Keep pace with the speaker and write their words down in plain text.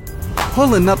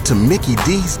Pulling up to Mickey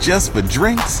D's just for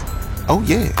drinks? Oh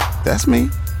yeah, that's me.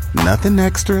 Nothing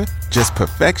extra, just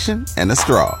perfection and a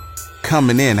straw.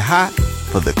 Coming in hot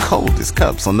for the coldest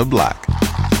cups on the block.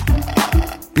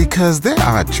 Because there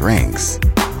are drinks.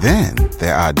 Then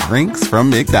there are drinks from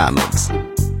McDonald's.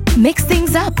 Mix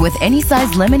things up with any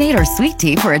size lemonade or sweet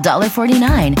tea for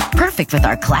 $1.49. Perfect with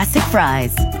our classic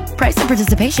fries. Price and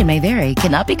participation may vary.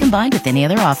 Cannot be combined with any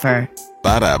other offer.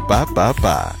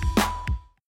 Ba-da-ba-ba-ba.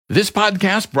 This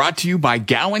podcast brought to you by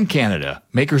Gowan, Canada,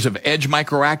 makers of Edge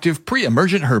Microactive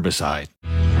Pre-Emergent Herbicide.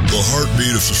 The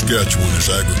heartbeat of Saskatchewan is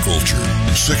agriculture,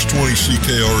 and 620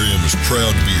 CKRM is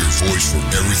proud to be your voice for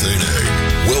everything ag.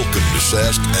 Welcome to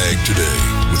Sask Ag Today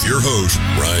with your host,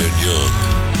 Ryan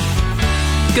Young.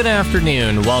 Good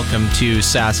afternoon. Welcome to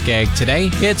Sask Ag Today.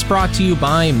 It's brought to you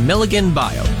by Milligan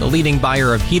Bio. The leading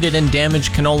buyer of heated and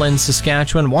damaged canola in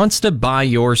Saskatchewan wants to buy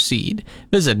your seed.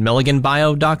 Visit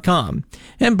milliganbio.com.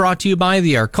 And brought to you by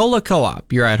the Arcola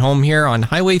Co-op. You're at home here on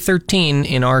Highway 13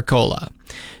 in Arcola.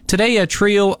 Today, a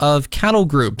trio of cattle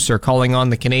groups are calling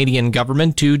on the Canadian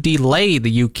government to delay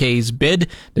the UK's bid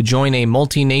to join a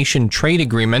multi-nation trade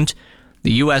agreement.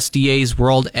 The USDA's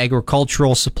World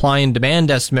Agricultural Supply and Demand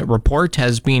Estimate report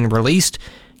has been released.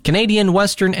 Canadian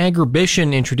Western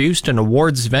Agribition introduced an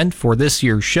awards event for this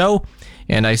year's show,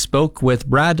 and I spoke with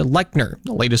Brad Lechner,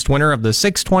 the latest winner of the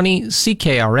 620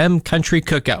 CKRM Country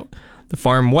Cookout. The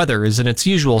farm weather is in its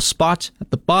usual spot at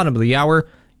the bottom of the hour.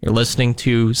 You're listening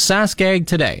to Sask Ag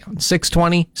Today on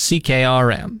 620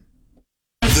 CKRM.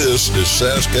 This is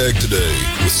Sask Ag Today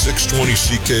with 620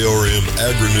 CKRM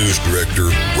Agri-News Director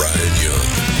Ryan Young.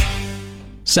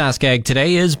 Sask Ag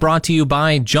Today is brought to you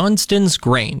by Johnston's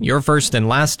Grain, your first and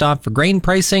last stop for grain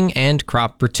pricing and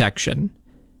crop protection.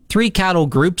 3 cattle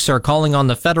groups are calling on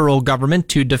the federal government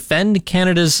to defend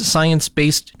Canada's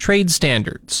science-based trade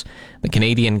standards. The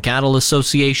Canadian Cattle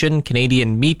Association,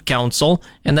 Canadian Meat Council,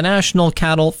 and the National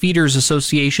Cattle Feeders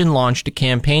Association launched a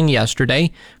campaign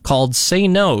yesterday called Say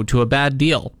No to a Bad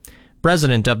Deal.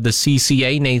 President of the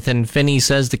CCA, Nathan Finney,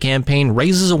 says the campaign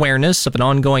raises awareness of an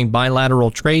ongoing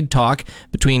bilateral trade talk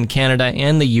between Canada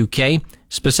and the UK,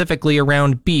 specifically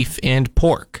around beef and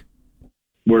pork.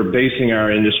 We're basing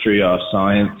our industry off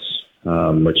science,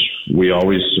 which we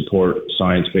always support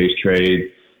science-based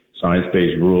trade,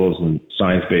 science-based rules, and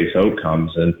science-based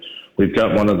outcomes. And we've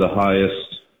got one of the highest,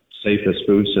 safest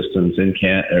food systems in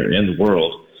the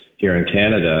world here in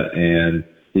Canada, and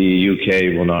the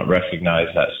UK will not recognize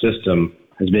that system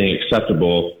as being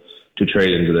acceptable to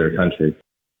trade into their country.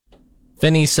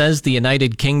 Finney says the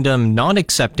United Kingdom not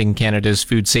accepting Canada's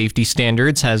food safety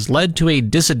standards has led to a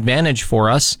disadvantage for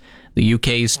us. The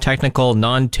UK's technical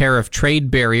non-tariff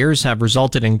trade barriers have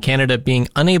resulted in Canada being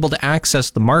unable to access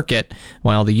the market,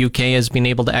 while the UK has been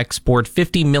able to export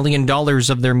 $50 million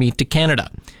of their meat to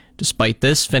Canada. Despite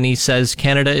this, Finney says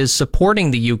Canada is supporting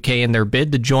the UK in their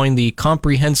bid to join the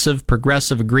Comprehensive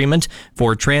Progressive Agreement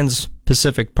for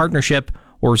Trans-Pacific Partnership,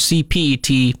 or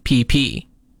CPTPP.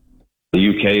 The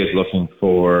UK is looking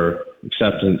for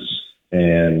acceptance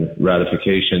and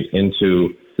ratification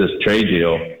into this trade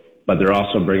deal, but they're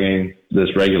also bringing this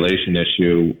regulation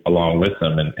issue along with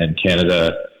them. And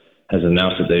Canada has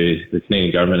announced that the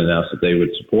Canadian government announced that they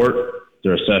would support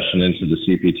their accession into the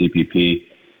CPTPP.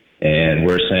 And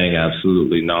we're saying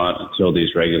absolutely not until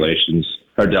these regulations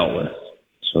are dealt with.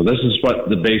 So this is what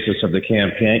the basis of the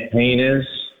campaign is.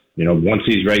 You know, once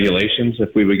these regulations,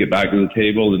 if we would get back to the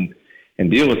table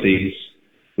and deal with these,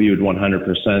 we would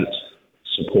 100%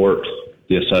 support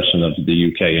the accession of the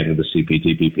UK into the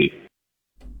CPTPP.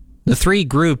 The 3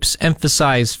 groups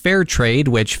emphasize fair trade,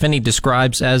 which Finney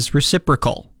describes as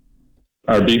reciprocal.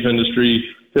 Our beef industry,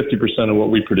 50% of what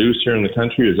we produce here in the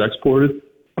country is exported.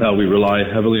 We rely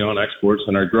heavily on exports,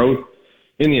 and our growth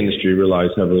in the industry relies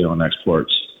heavily on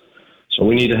exports. So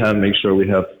we need to make sure we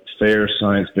have fair,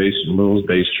 science-based, and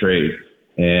rules-based trade.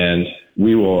 And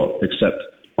we will accept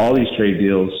all these trade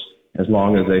deals as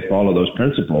long as they follow those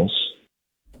principles.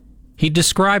 He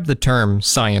described the term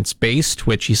science-based,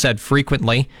 which he said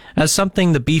frequently, as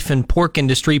something the beef and pork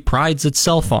industry prides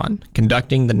itself on,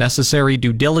 conducting the necessary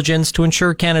due diligence to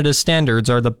ensure Canada's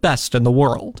standards are the best in the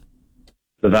world.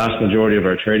 The vast majority of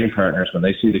our trading partners, when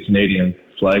they see the Canadian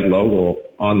flag logo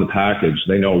on the package,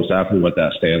 they know exactly what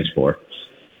that stands for.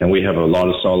 And we have a lot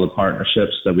of solid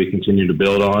partnerships that we continue to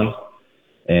build on,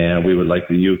 and we would like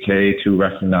the UK to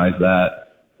recognize that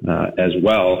as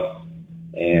well.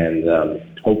 And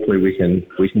hopefully we can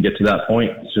get to that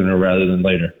point sooner rather than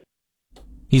later.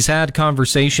 He's had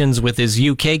conversations with his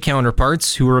UK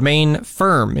counterparts who remain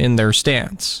firm in their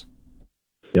stance.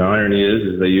 The irony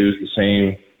is they use the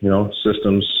same,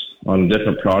 systems on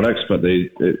different products, but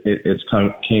it's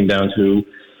came down to,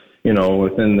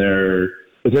 within their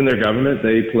government,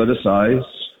 they politicize.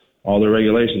 All the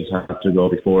regulations have to go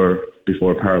before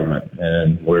Parliament,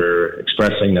 and we're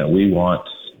expressing that we want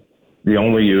the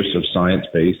only use of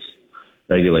science-based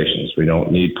regulations. We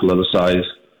don't need politicized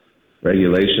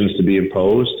regulations to be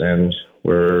imposed, and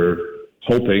we're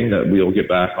hoping that we'll get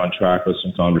back on track with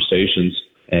some conversations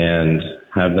and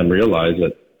have them realize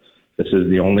that this is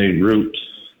the only route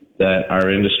that our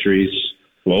industries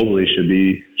globally should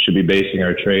be basing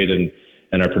our trade and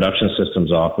our production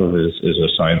systems off of is a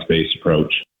science-based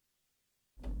approach.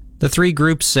 The three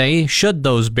groups say, should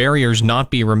those barriers not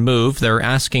be removed, they're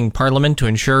asking Parliament to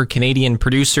ensure Canadian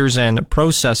producers and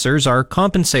processors are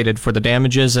compensated for the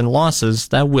damages and losses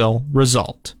that will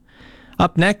result.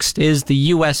 Up next is the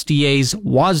USDA's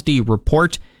WASDE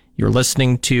report. You're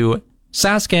listening to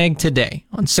Sask Ag Today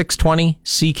on 620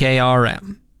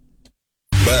 CKRM.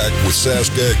 Back with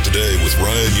Sask Ag Today with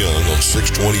Ryan Young on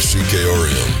 620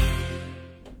 CKRM.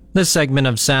 This segment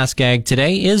of Sask Ag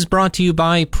Today is brought to you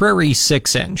by Prairie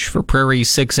 6-inch. For Prairie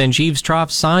 6-inch eaves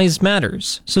trough, size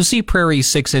matters. So see Prairie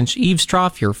 6-inch eaves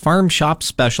trough, your farm shop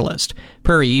specialist.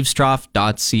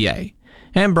 PrairieEavesTrough.ca.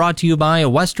 And brought to you by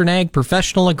Western Ag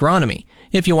Professional Agronomy.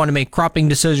 If you want to make cropping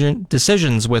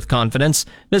decisions with confidence,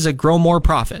 visit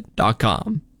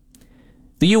growmoreprofit.com.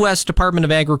 The U.S. Department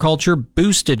of Agriculture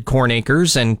boosted corn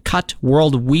acres and cut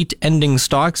world wheat ending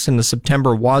stocks in the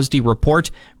September WASDE report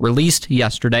released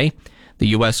yesterday. The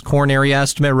U.S. corn area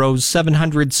estimate rose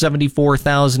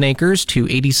 774,000 acres to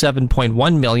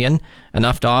 87.1 million,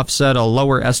 enough to offset a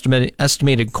lower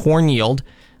estimated corn yield.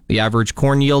 The average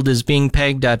corn yield is being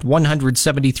pegged at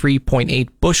 173.8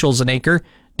 bushels an acre,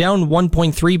 down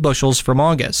 1.3 bushels from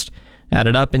August. Add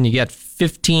it up and you get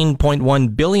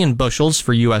 15.1 billion bushels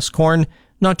for U.S. corn,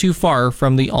 not too far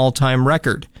from the all-time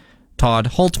record.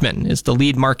 Todd Holtman is the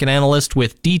lead market analyst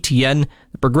with DTN,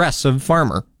 the Progressive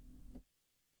Farmer.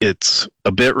 It's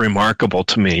a bit remarkable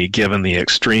to me, given the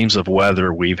extremes of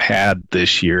weather we've had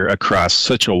this year across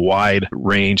such a wide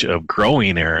range of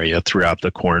growing area throughout the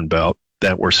Corn Belt,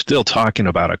 that we're still talking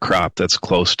about a crop that's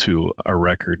close to a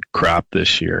record crop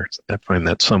this year. I find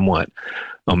that somewhat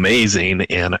amazing,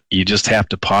 and you just have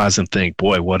to pause and think,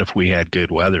 boy, what if we had good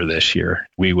weather this year?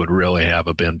 We would really have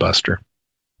a bin buster.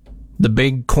 The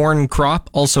big corn crop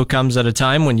also comes at a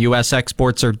time when U.S.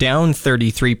 exports are down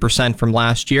 33% from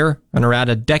last year and are at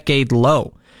a decade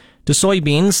low. To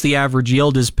soybeans, the average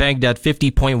yield is pegged at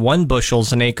 50.1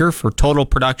 bushels an acre for total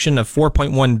production of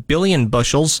 4.1 billion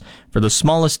bushels for the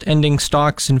smallest ending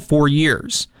stocks in 4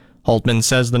 years. Holtman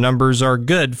says the numbers are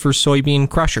good for soybean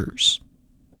crushers.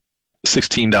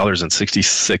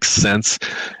 $16.66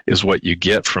 is what you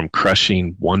get from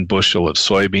crushing 1 bushel of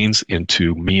soybeans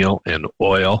into meal and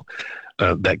oil.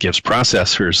 That gives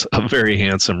processors a very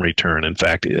handsome return. In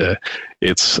fact,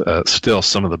 it's still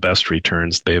some of the best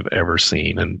returns they've ever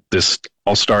seen. And this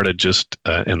all started just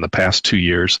in the past 2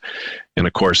 years. And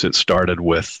of course, it started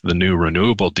with the new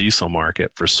renewable diesel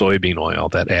market for soybean oil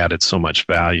that added so much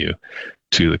value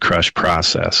to the crush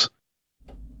process.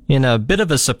 In a bit of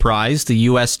a surprise, the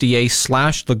USDA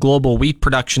slashed the global wheat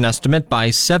production estimate by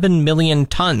 7 million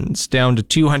tons, down to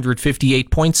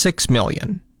 258.6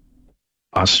 million.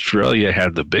 Australia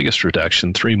had the biggest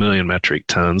reduction, 3 million metric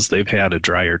tons. They've had a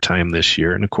drier time this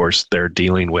year, and of course, they're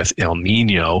dealing with El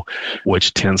Nino,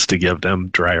 which tends to give them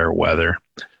drier weather.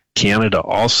 Canada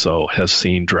also has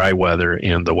seen dry weather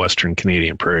in the Western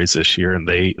Canadian prairies this year, and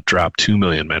they dropped 2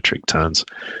 million metric tons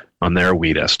on their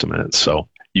wheat estimate. So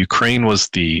Ukraine was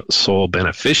the sole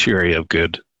beneficiary of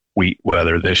good wheat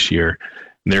weather this year.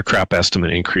 Their crop estimate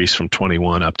increased from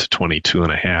 21 up to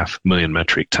 22.5 million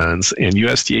metric tons, and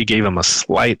USDA gave them a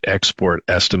slight export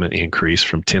estimate increase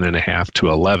from 10.5 to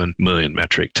 11 million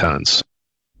metric tons.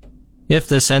 If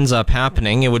this ends up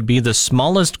happening, it would be the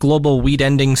smallest global wheat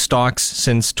ending stocks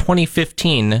since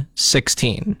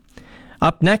 2015-16.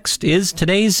 Up next is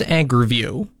today's Ag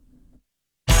Review.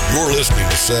 You're listening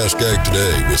to Sask Ag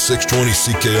Today with 620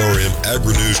 CKRM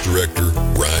Agri-News Director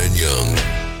Ryan Young.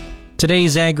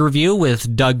 Today's Ag Review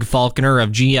with Doug Falconer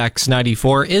of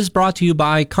GX94 is brought to you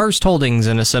by Karst Holdings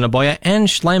in Assiniboia and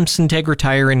Schlamps Integra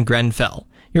Tire in Grenfell,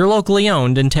 your locally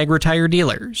owned Integra Tire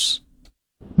dealers.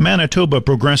 Manitoba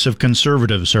Progressive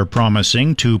Conservatives are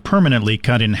promising to permanently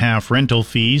cut in half rental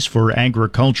fees for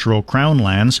agricultural crown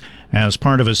lands as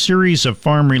part of a series of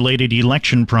farm-related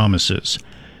election promises.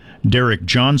 Derek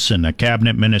Johnson, a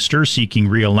cabinet minister seeking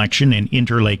re-election in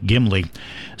Interlake Gimli,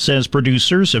 says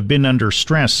producers have been under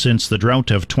stress since the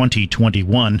drought of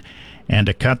 2021, and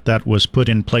a cut that was put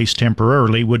in place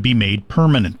temporarily would be made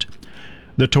permanent.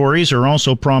 The Tories are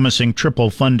also promising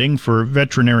triple funding for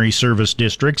veterinary service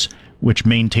districts, which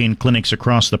maintain clinics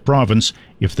across the province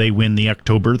if they win the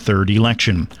October 3rd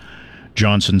election.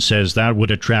 Johnson says that would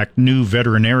attract new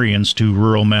veterinarians to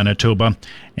rural Manitoba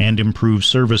and improve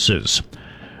services.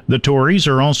 The Tories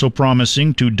are also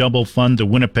promising to double fund the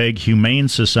Winnipeg Humane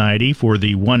Society for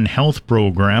the One Health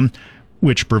program,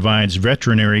 which provides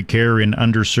veterinary care in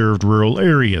underserved rural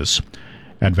areas.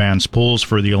 Advance polls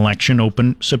for the election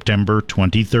open September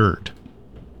 23rd.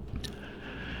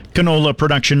 Canola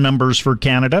production numbers for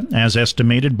Canada, as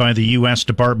estimated by the U.S.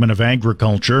 Department of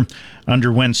Agriculture,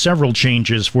 underwent several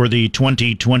changes for the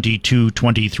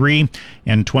 2022-23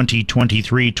 and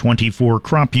 2023-24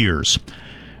 crop years.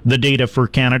 The data for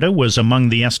Canada was among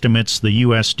the estimates the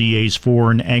USDA's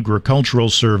Foreign Agricultural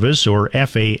Service, or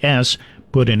FAS,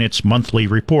 put in its monthly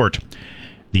report.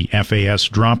 The FAS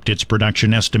dropped its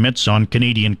production estimates on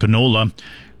Canadian canola,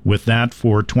 with that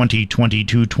for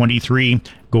 2022-23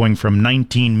 going from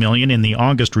 19 million in the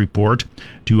August report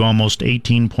to almost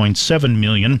 18.7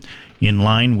 million, in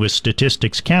line with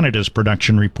Statistics Canada's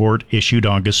production report issued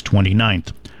August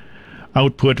 29th.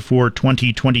 Output for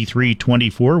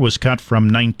 2023-24 was cut from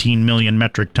 19 million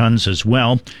metric tons as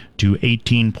well to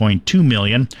 18.2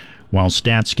 million, while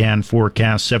StatsCan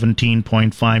forecasts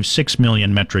 17.56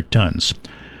 million metric tons.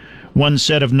 One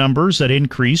set of numbers that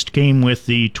increased came with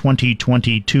the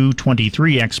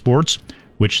 2022-23 exports,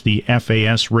 which the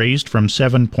FAS raised from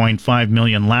 7.5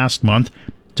 million last month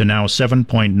to now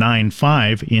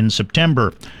 7.95 in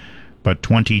September. But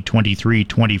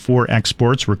 2023-24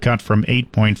 exports were cut from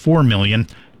 8.4 million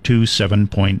to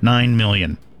 7.9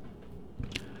 million.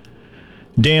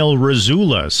 Dale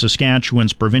Razula,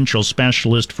 Saskatchewan's provincial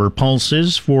specialist for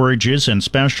pulses, forages, and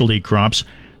specialty crops,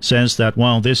 says that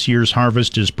while this year's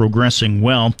harvest is progressing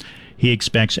well, he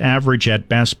expects average at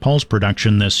best pulse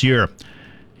production this year.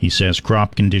 He says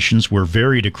crop conditions were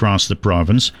varied across the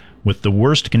province, with the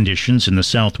worst conditions in the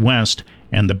southwest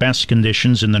and the best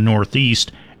conditions in the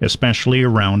northeast, especially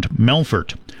around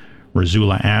Melfort.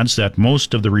 Razula adds that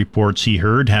most of the reports he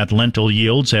heard had lentil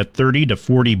yields at 30 to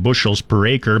 40 bushels per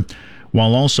acre,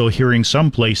 while also hearing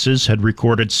some places had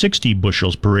recorded 60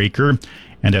 bushels per acre,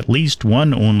 and at least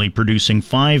one only producing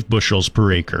 5 bushels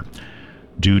per acre.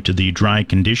 Due to the dry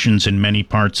conditions in many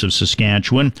parts of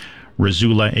Saskatchewan,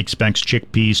 Razula expects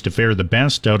chickpeas to fare the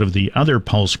best out of the other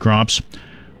pulse crops.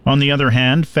 On the other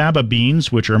hand, faba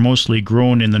beans, which are mostly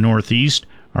grown in the northeast,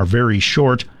 are very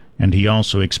short, and he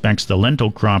also expects the lentil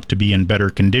crop to be in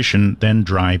better condition than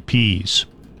dry peas.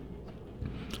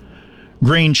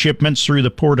 Grain shipments through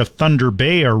the Port of Thunder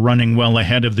Bay are running well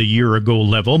ahead of the year-ago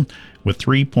level, with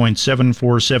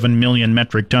 3.747 million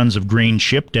metric tons of grain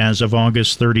shipped as of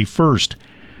August 31st.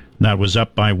 That was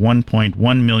up by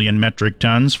 1.1 million metric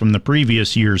tons from the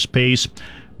previous year's pace,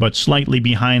 but slightly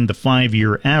behind the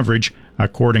 5-year average,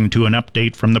 according to an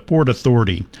update from the Port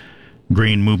Authority.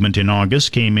 Grain movement in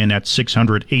August came in at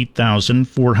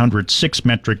 608,406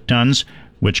 metric tons,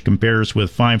 which compares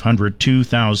with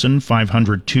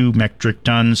 502,502 metric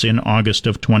tons in August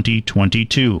of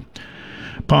 2022.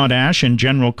 Potash and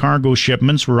general cargo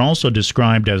shipments were also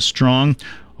described as strong,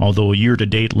 although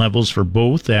year-to-date levels for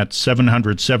both at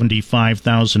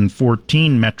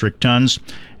 775,014 metric tons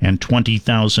and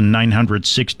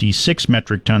 20,966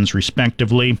 metric tons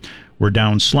respectively were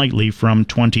down slightly from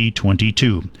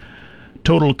 2022.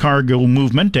 Total cargo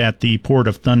movement at the Port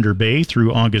of Thunder Bay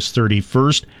through August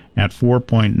 31st at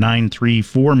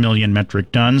 4.934 million metric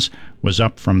tons was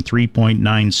up from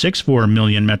 3.964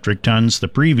 million metric tons the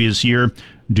previous year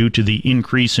due to the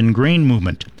increase in grain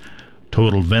movement.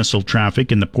 Total vessel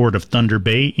traffic in the Port of Thunder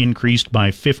Bay increased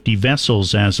by 50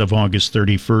 vessels as of August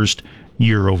 31st,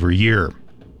 year over year.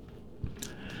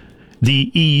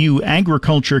 The EU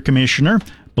Agriculture Commissioner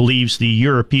believes the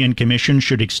European Commission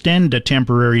should extend a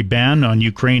temporary ban on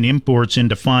Ukraine imports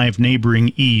into 5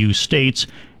 neighboring EU states,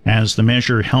 as the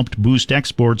measure helped boost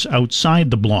exports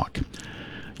outside the bloc.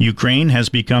 Ukraine has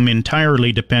become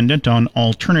entirely dependent on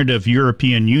alternative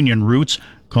European Union routes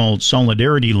called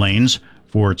Solidarity Lanes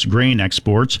for its grain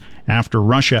exports after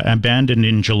Russia abandoned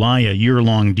in July a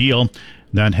year-long deal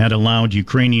that had allowed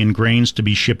Ukrainian grains to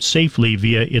be shipped safely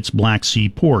via its Black Sea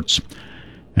ports.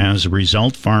 As a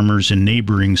result, farmers in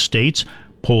neighboring states,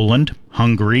 Poland,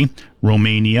 Hungary,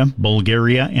 Romania,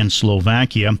 Bulgaria, and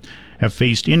Slovakia, have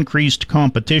faced increased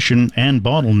competition and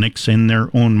bottlenecks in their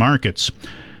own markets.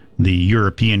 The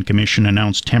European Commission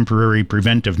announced temporary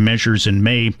preventive measures in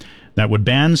May that would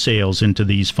ban sales into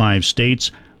these 5 states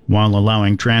while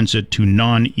allowing transit to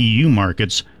non-EU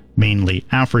markets, mainly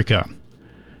Africa.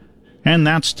 And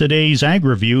that's today's Ag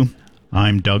Review.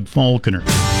 I'm Doug Falconer.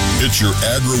 It's your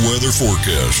agri-weather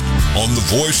forecast on the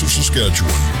Voice of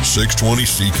Saskatchewan, 620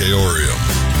 CKRM.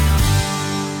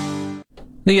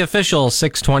 The official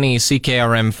 620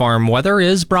 CKRM farm weather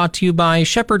is brought to you by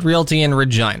Shepherd Realty in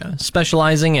Regina,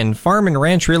 specializing in farm and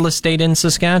ranch real estate in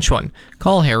Saskatchewan.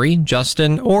 Call Harry,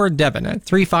 Justin, or Devin at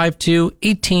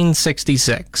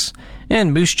 352-1866.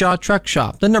 And Moose Jaw Truck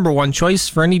Shop, the #1 choice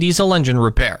for any diesel engine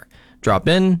repair. Drop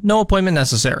in, no appointment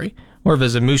necessary, or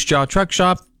visit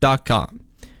moosejawtruckshop.com.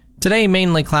 Today,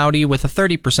 mainly cloudy with a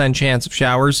 30% chance of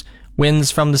showers.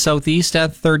 Winds from the southeast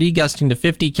at 30, gusting to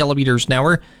 50 kilometers an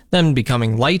hour, then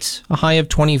becoming light, a high of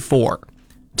 24.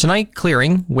 Tonight,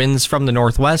 clearing, winds from the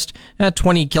northwest at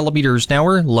 20 kilometers an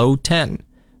hour, low 10.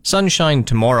 Sunshine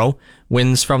tomorrow,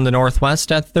 winds from the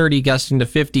northwest at 30, gusting to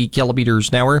 50 kilometers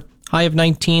an hour, high of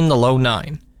 19, the low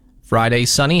 9. Friday,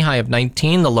 sunny, high of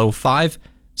 19, the low 5.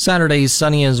 Saturday,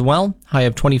 sunny as well, high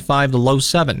of 25, the low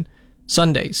 7.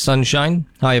 Sunday, sunshine,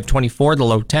 high of 24, the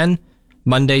low 10.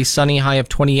 Monday, sunny, high of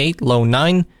 28, low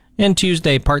 9, and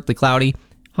Tuesday, partly cloudy,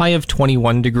 high of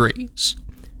 21 degrees.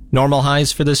 Normal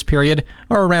highs for this period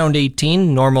are around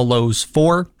 18, normal lows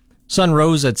 4. Sun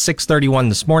rose at 6:31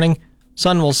 this morning.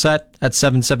 Sun will set at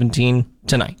 7:17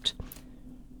 tonight.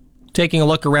 Taking a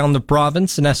look around the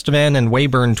province, in Estevan and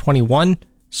Weyburn 21,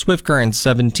 Swift Current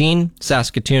 17,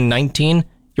 Saskatoon 19,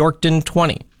 Yorkton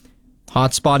 20.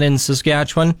 Hot spot in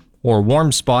Saskatchewan, or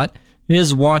warm spot,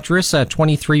 is Watrous at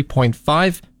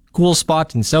 23.5, cool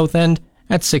spot in South End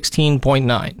at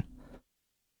 16.9.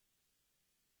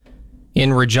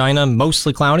 In Regina,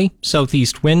 mostly cloudy,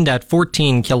 southeast wind at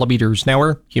 14 kilometers an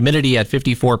hour, humidity at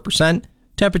 54%,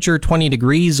 temperature 20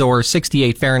 degrees or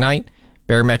 68 Fahrenheit,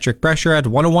 barometric pressure at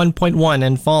 101.1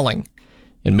 and falling.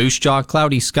 In Moose Jaw,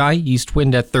 cloudy sky, east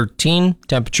wind at 13,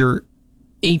 temperature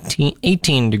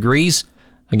 18 degrees.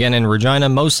 Again in Regina,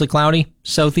 mostly cloudy,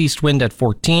 southeast wind at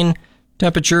 14,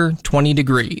 temperature 20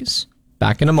 degrees.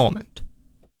 Back in a moment.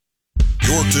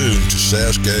 You're tuned to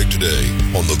Sask Ag Today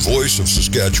on the Voice of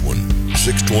Saskatchewan,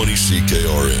 620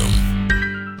 CKRM.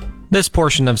 This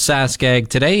portion of Sask Ag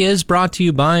Today is brought to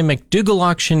you by McDougall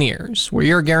Auctioneers, where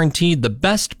you're guaranteed the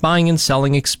best buying and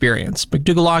selling experience.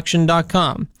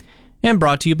 McDougallAuction.com. And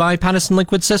brought to you by Pattison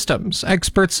Liquid Systems,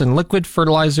 experts in liquid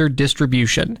fertilizer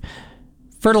distribution.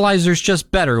 Fertilizer's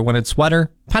just better when it's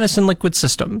wetter. Pattison Liquid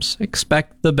Systems.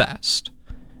 Expect the best.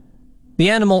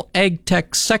 The animal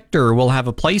AgTech sector will have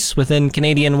a place within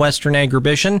Canadian Western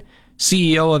Agribition.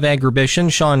 CEO of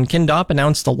Agribition, Sean Kindop,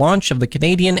 announced the launch of the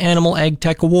Canadian Animal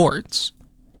AgTech Awards.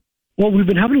 Well, we've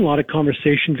been having a lot of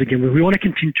conversations again. We want to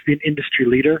continue to be an industry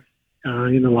leader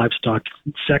in the livestock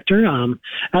sector.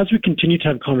 As we continue to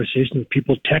have conversations with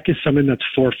people, tech is something that's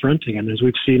forefront again. As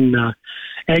we've seen,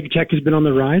 AgTech has been on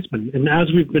the rise, and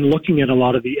as we've been looking at a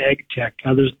lot of the AgTech,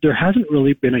 there hasn't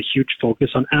really been a huge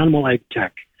focus on animal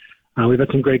AgTech. We've had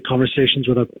some great conversations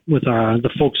with the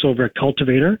folks over at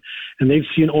Cultivator, and they've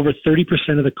seen over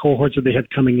 30% of the cohorts that they had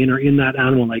coming in are in that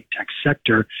animal AgTech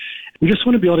sector. We just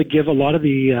want to be able to give a lot of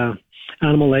the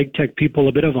animal AgTech people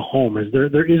a bit of a home. As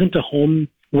there isn't a home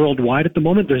worldwide at the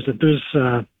moment.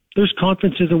 There's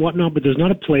conferences and whatnot, but there's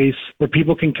not a place where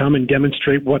people can come and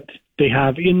demonstrate what they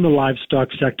have in the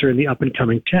livestock sector and the up and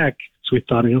coming tech. So we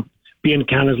thought, being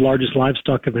Canada's largest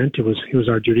livestock event, it was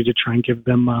our duty to try and give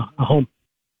them a home.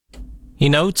 He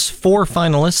notes 4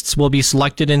 finalists will be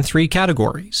selected in 3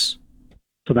 categories.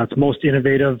 So that's most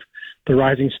innovative, the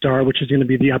Rising Star, which is going to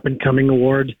be the up and coming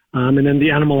award, and then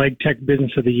the Animal AgTech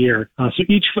Business of the Year. So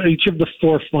each of the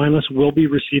 4 finalists will be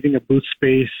receiving a booth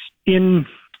space in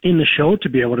the show to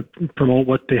be able to promote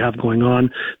what they have going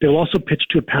on. They'll also pitch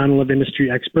to a panel of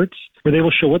industry experts where they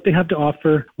will show what they have to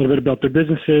offer, a little bit about their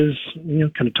businesses,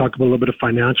 kind of talk about a little bit of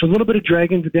financial, a little bit of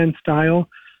Dragon's Den style.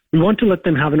 We want to let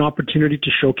them have an opportunity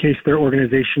to showcase their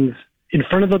organizations in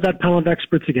front of that panel of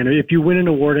experts. Again, if you win an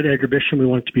award at Agribition, we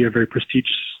want it to be a very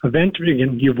prestigious event.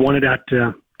 Again, you've won it at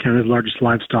Canada's largest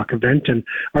livestock event and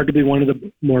arguably one of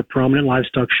the more prominent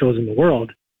livestock shows in the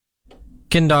world.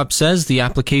 Kindop says the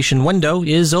application window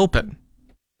is open.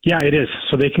 Yeah, it is.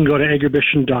 So they can go to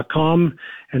agribition.com,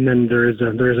 and then there is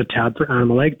a tab for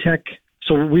Animal AgTech.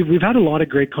 So we've had a lot of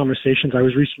great conversations. I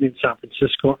was recently in San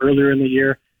Francisco earlier in the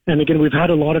year, and again, we've had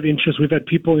a lot of interest. We've had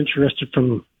people interested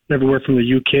from everywhere from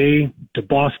the UK to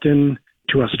Boston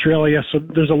to Australia. So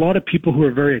there's a lot of people who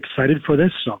are very excited for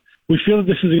this. So we feel that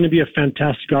this is going to be a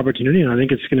fantastic opportunity, and I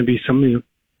think it's going to be something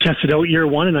tested out year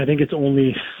one, and I think it's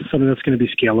only something that's going to be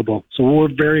scalable. So we're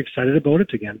very excited about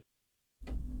it again.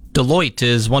 Deloitte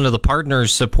is one of the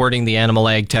partners supporting the Animal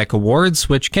AgTech Awards,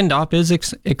 which Kindop is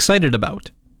excited about.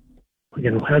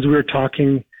 Again, as we were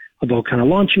talking about kind of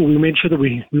launching, we made sure that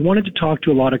we wanted to talk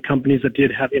to a lot of companies that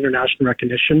did have international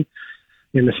recognition.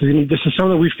 And this is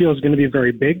something that we feel is going to be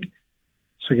very big.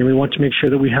 So again, we want to make sure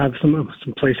that we have some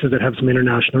places that have some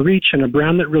international reach and a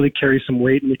brand that really carries some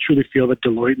weight. And we truly feel that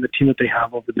Deloitte and the team that they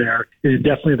have over there is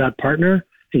definitely that partner.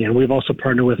 Again, we've also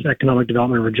partnered with Economic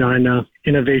Development Regina,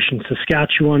 Innovation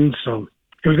Saskatchewan. So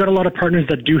we've got a lot of partners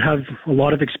that do have a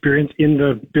lot of experience in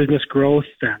the business growth,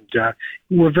 and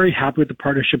we're very happy with the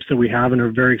partnerships that we have and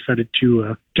are very excited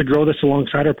to grow this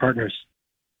alongside our partners.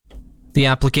 The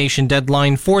application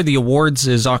deadline for the awards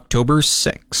is October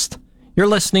 6th. You're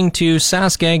listening to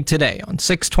Sask Ag Today on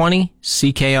 620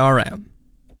 CKRM.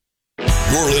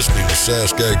 You're listening to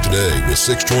Sask Ag Today with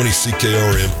 620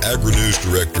 CKRM Agri-News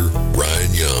Director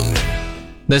Ryan Young.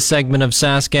 This segment of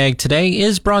Sask Ag Today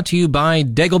is brought to you by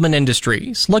Degelman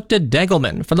Industries. Look to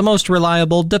Degelman for the most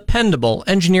reliable, dependable,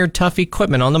 engineered tough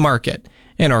equipment on the market.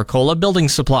 And Arcola Building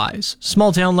Supplies,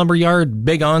 small town lumberyard,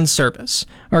 big on service.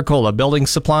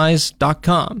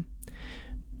 ArcolaBuildingSupplies.com.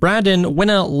 Brad and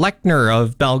Winna Lechner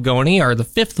of Balgony are the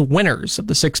 5th winners of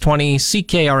the 620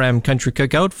 CKRM Country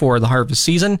Cookout for the harvest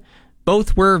season.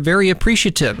 Both were very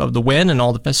appreciative of the win and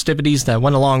all the festivities that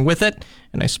went along with it,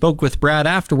 and I spoke with Brad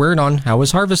afterward on how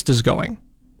his harvest is going.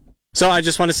 So I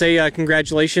just want to say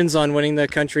congratulations on winning the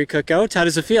Country Cookout. How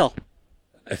does it feel?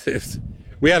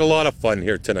 We had a lot of fun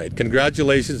here tonight.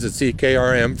 Congratulations to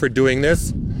CKRM for doing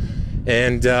this,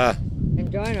 and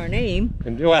enjoying our name.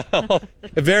 Well,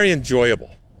 very enjoyable.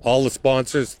 All the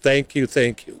sponsors, thank you.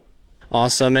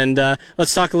 Awesome. And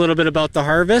let's talk a little bit about the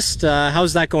harvest.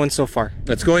 How's that going so far?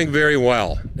 It's going very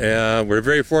well. We're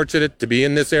very fortunate to be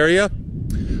in this area.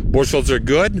 Bushels are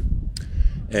good,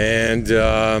 and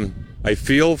I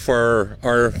feel for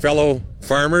our fellow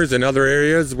farmers in other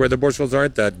areas where the bushels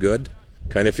aren't that good.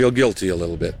 Kind of feel guilty a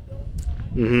little bit.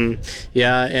 Mm-hmm.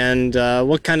 Yeah, and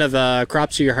what kind of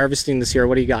crops are you harvesting this year?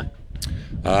 What do you got?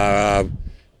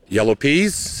 Yellow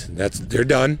peas, they're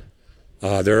done.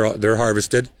 They're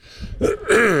harvested.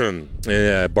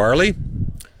 Barley,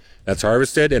 that's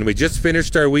harvested, and we just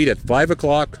finished our wheat at 5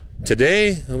 o'clock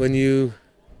today when you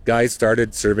guys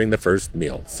started serving the first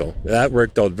meal. So that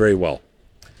worked out very well.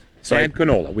 And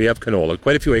canola. We have canola.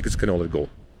 Quite a few acres of canola to go.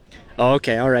 Oh,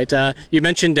 okay, all right. You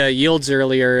mentioned yields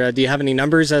earlier. Do you have any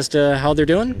numbers as to how they're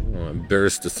doing? Oh, I'm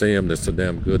embarrassed to say them. They're so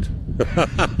damn good.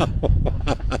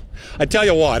 I tell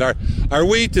you what, our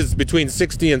wheat is between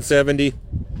 60 and 70.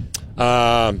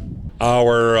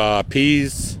 Our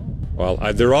peas, well,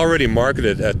 they're already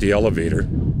marketed at the elevator.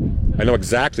 I know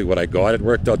exactly what I got. It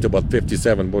worked out to about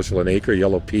 57 bushel an acre,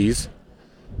 yellow peas.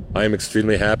 I'm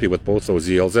extremely happy with both those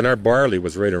yields. And our barley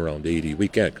was right around 80. We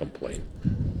can't complain.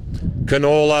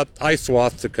 Canola, I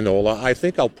swathed the canola. I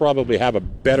think I'll probably have a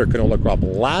better canola crop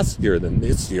last year than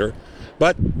this year.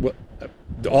 But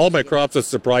all my crops have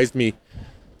surprised me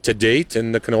to date,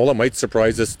 and the canola might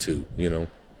surprise us too,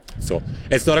 So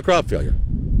it's not a crop failure.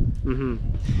 Mm-hmm.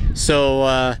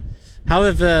 So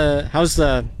how's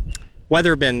the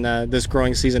weather been this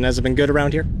growing season? Has it been good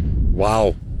around here?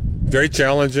 Wow. Very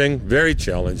challenging.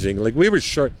 Like we were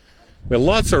short. We had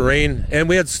lots of rain, and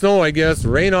we had snow, I guess.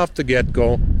 Rain off the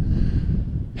get-go.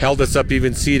 Held us up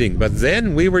even seeding. But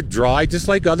then we were dry, just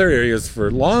like other areas,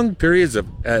 for long periods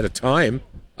at a time.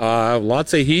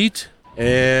 Lots of heat,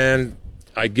 and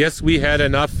I guess we had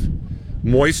enough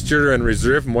moisture and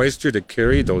reserve moisture to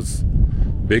carry those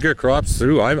bigger crops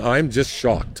through. I'm just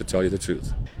shocked, to tell you the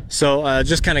truth. So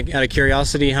just kind of out of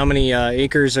curiosity, how many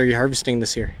acres are you harvesting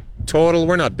this year? Total,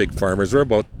 we're not big farmers. We're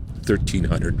about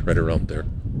 1,300, right around there.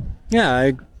 Yeah,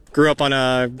 I grew up on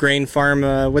a grain farm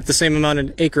with the same amount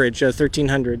of acreage,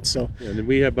 1,300. So and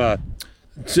we have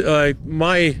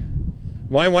my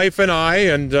wife and I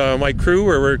and my crew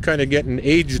we're kind of getting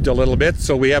aged a little bit,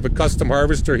 so we have a custom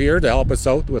harvester here to help us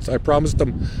out with. I promised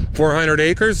them 400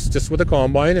 acres just with a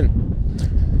combine,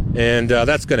 and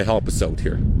that's going to help us out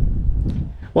here.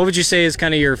 What would you say is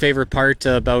kind of your favorite part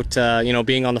about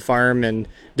being on the farm and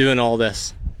doing all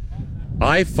this?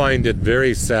 I find it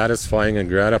very satisfying and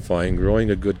gratifying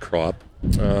growing a good crop,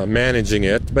 managing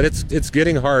it, but it's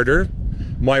getting harder.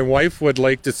 My wife would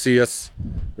like to see us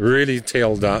really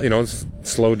tail down,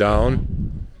 slow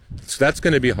down. So that's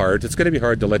going to be hard. It's going to be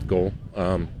hard to let go.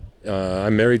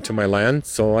 I'm married to my land,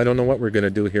 so I don't know what we're going to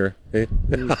do here. We're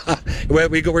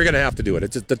going to have to do it.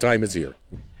 It's just the time is here.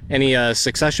 Any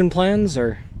succession plans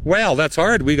or? Well, that's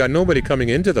hard. We got nobody coming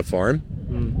into the farm.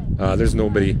 There's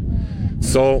nobody.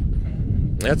 So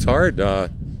that's hard. I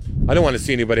don't want to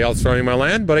see anybody else farming my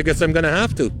land, but I guess I'm going to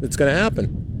have to. It's going to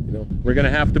happen. We're going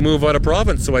to have to move out of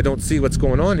province so I don't see what's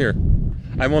going on here.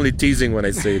 I'm only teasing when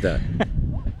I say that.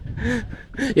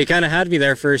 You kind of had me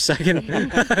there for a second.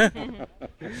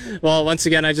 Well, once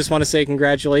again, I just want to say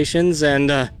congratulations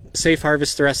and safe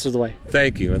harvest the rest of the way.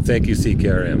 Thank you, and thank you,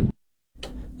 CKRM.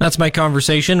 That's my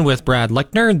conversation with Brad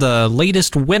Lechner, the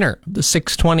latest winner of the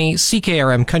 620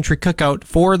 CKRM Country Cookout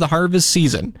for the harvest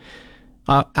season.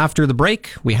 After the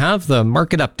break, we have the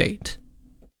market update.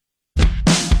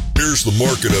 Here's the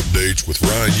market updates with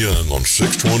Ryan Young on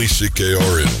 620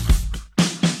 CKRM.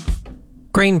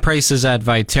 Grain prices at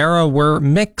Viterra were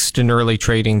mixed in early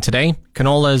trading today.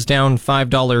 Canola is down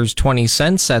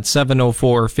 $5.20 at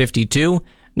 $704.52.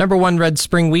 Number 1 red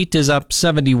spring wheat is up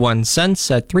 71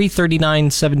 cents at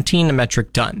 $339.17 a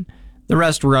metric ton. The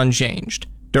rest were unchanged.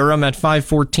 Durum at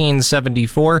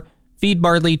 $514.74. Feed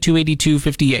barley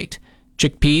 $282.58.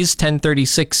 Chickpeas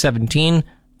 $1036.17.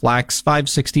 Flax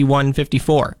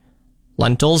 $561.54.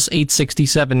 Lentils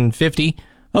 $867.50.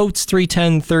 Oats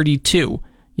 $310.32.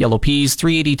 Yellow peas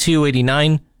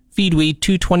 $382.89. Feed wheat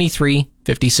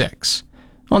 $223.56.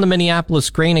 On the Minneapolis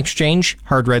Grain Exchange,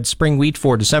 hard red spring wheat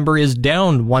for December is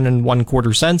down 1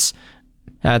 1/4 cents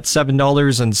at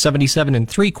 $7.77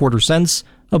 3/4 cents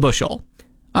a bushel.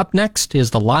 Up next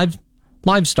is the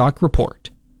livestock report.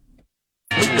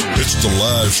 It's the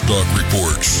Livestock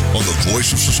Reports on the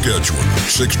Voice of Saskatchewan,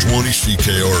 620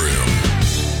 CKRM.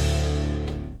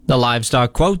 The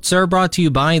livestock quotes are brought to you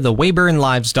by the Weyburn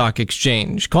Livestock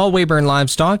Exchange. Call Weyburn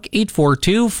Livestock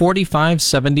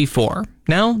 842-4574.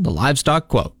 Now, the livestock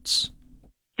quotes.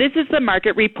 This is the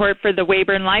market report for the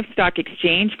Weyburn Livestock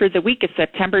Exchange for the week of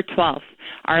September 12th.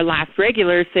 Our last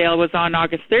regular sale was on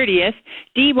August 30th.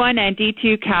 D1 and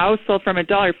D2 cows sold from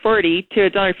 $1.40 to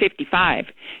 $1.55.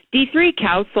 D3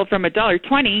 cows sold from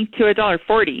 $1.20 to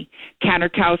 $1.40. Canner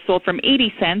cows sold from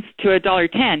 80 cents to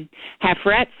 $1.10.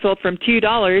 Heiferettes sold from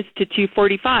 $2 to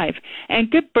 $2.45. And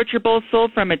good butcher bulls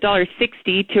sold from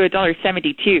 $1.60 to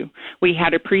 $1.72. We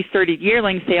had a pre-sorted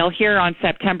yearling sale here on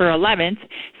September 11th.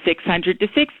 600 to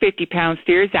 650 pound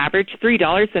steers averaged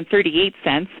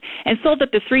 $3.38 and sold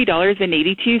up to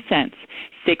 $3.82.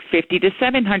 650 to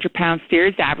 700 pound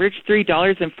steers averaged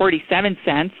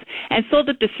 $3.47 and sold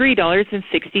up to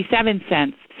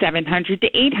 $3.67. 700 to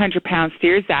 800 pound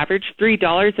steers averaged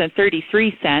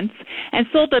 $3.33 and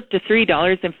sold up to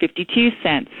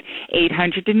 $3.52.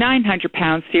 800 to 900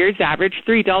 pound steers averaged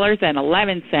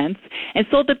 $3.11 and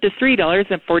sold up to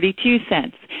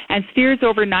 $3.42. And steers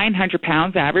over 900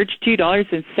 pounds averaged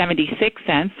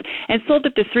 $2.76 and sold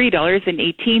up to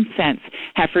 $3.18.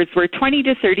 Heifers were 20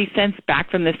 to 30 cents back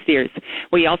from the steers.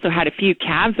 We also had a few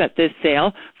calves at this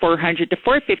sale. 400 to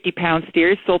 450 pound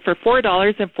steers sold for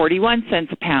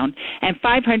 $4.41 a pound, and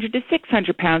 500 to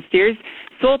 600 pound steers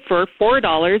sold for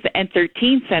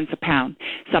 $4.13 a pound.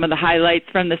 Some of the highlights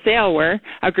from the sale were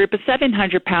a group of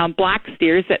 700-pound black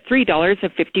steers at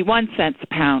 $3.51 a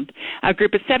pound, a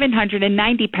group of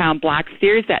 790-pound black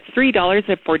steers at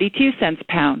 $3.42 a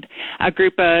pound, a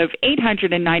group of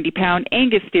 890-pound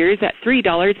Angus steers at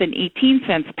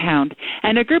 $3.18 a pound,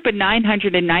 and a group of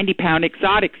 990-pound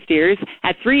exotic steers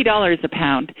at $3 a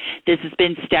pound. This has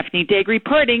been Stephanie Digg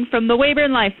reporting from the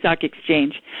Weyburn Livestock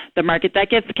Exchange, the market that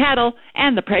gets cattle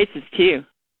and the prices too.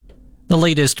 The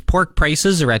latest pork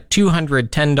prices are at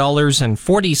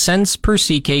 $210.40 per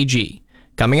CKG.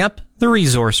 Coming up, the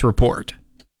Resource Report.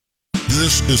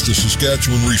 This is the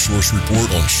Saskatchewan Resource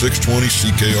Report on 620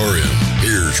 CKRM.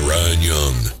 Here's Ryan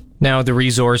Young. Now the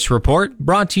Resource Report,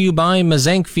 brought to you by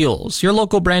Mazank Fuels, your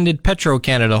local branded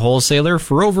Petro-Canada wholesaler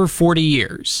for over 40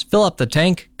 years. Fill up the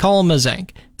tank, call Mazank,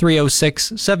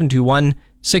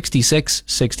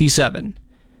 306-721-6667.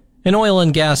 An oil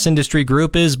and gas industry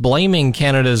group is blaming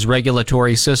Canada's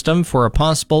regulatory system for a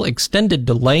possible extended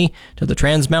delay to the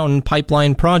Trans Mountain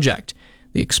Pipeline project.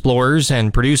 The Explorers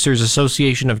and Producers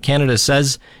Association of Canada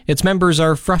says its members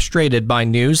are frustrated by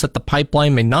news that the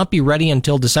pipeline may not be ready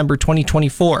until December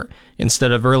 2024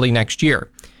 instead of early next year.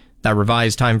 That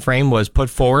revised time frame was put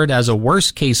forward as a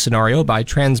worst-case scenario by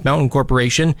Trans Mountain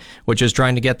Corporation, which is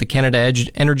trying to get the Canada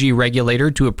Energy Regulator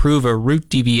to approve a route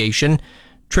deviation.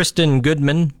 Tristan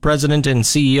Goodman, president and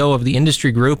CEO of the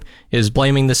industry group, is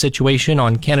blaming the situation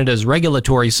on Canada's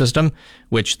regulatory system,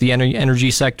 which the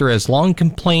energy sector has long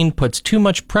complained puts too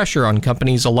much pressure on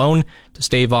companies alone to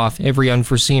stave off every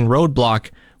unforeseen roadblock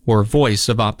or voice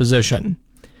of opposition.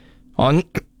 On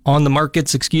the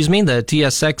markets, the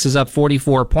TSX is up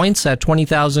 44 points at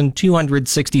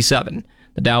 20,267.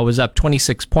 The Dow is up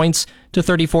 26 points to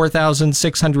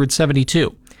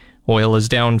 34,672. Oil is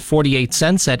down 48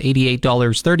 cents at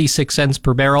 $88.36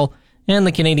 per barrel, and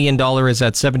the Canadian dollar is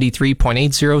at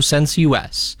 73.80 cents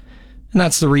US. And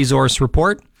that's the Resource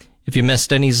Report. If you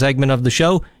missed any segment of the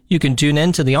show, you can tune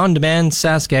in to the on-demand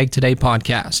Sask Ag Today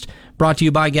podcast, brought to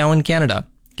you by Gowan, Canada.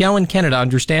 Gowan Canada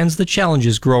understands the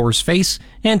challenges growers face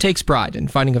and takes pride in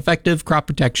finding effective crop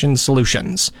protection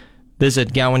solutions.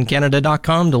 Visit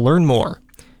GowanCanada.com to learn more.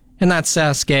 And that's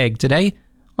Sask Ag Today.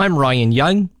 I'm Ryan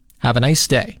Young. Have a nice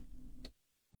day.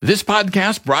 This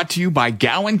podcast brought to you by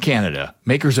Gowan Canada,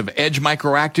 makers of Edge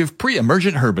Microactive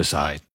pre-emergent herbicide.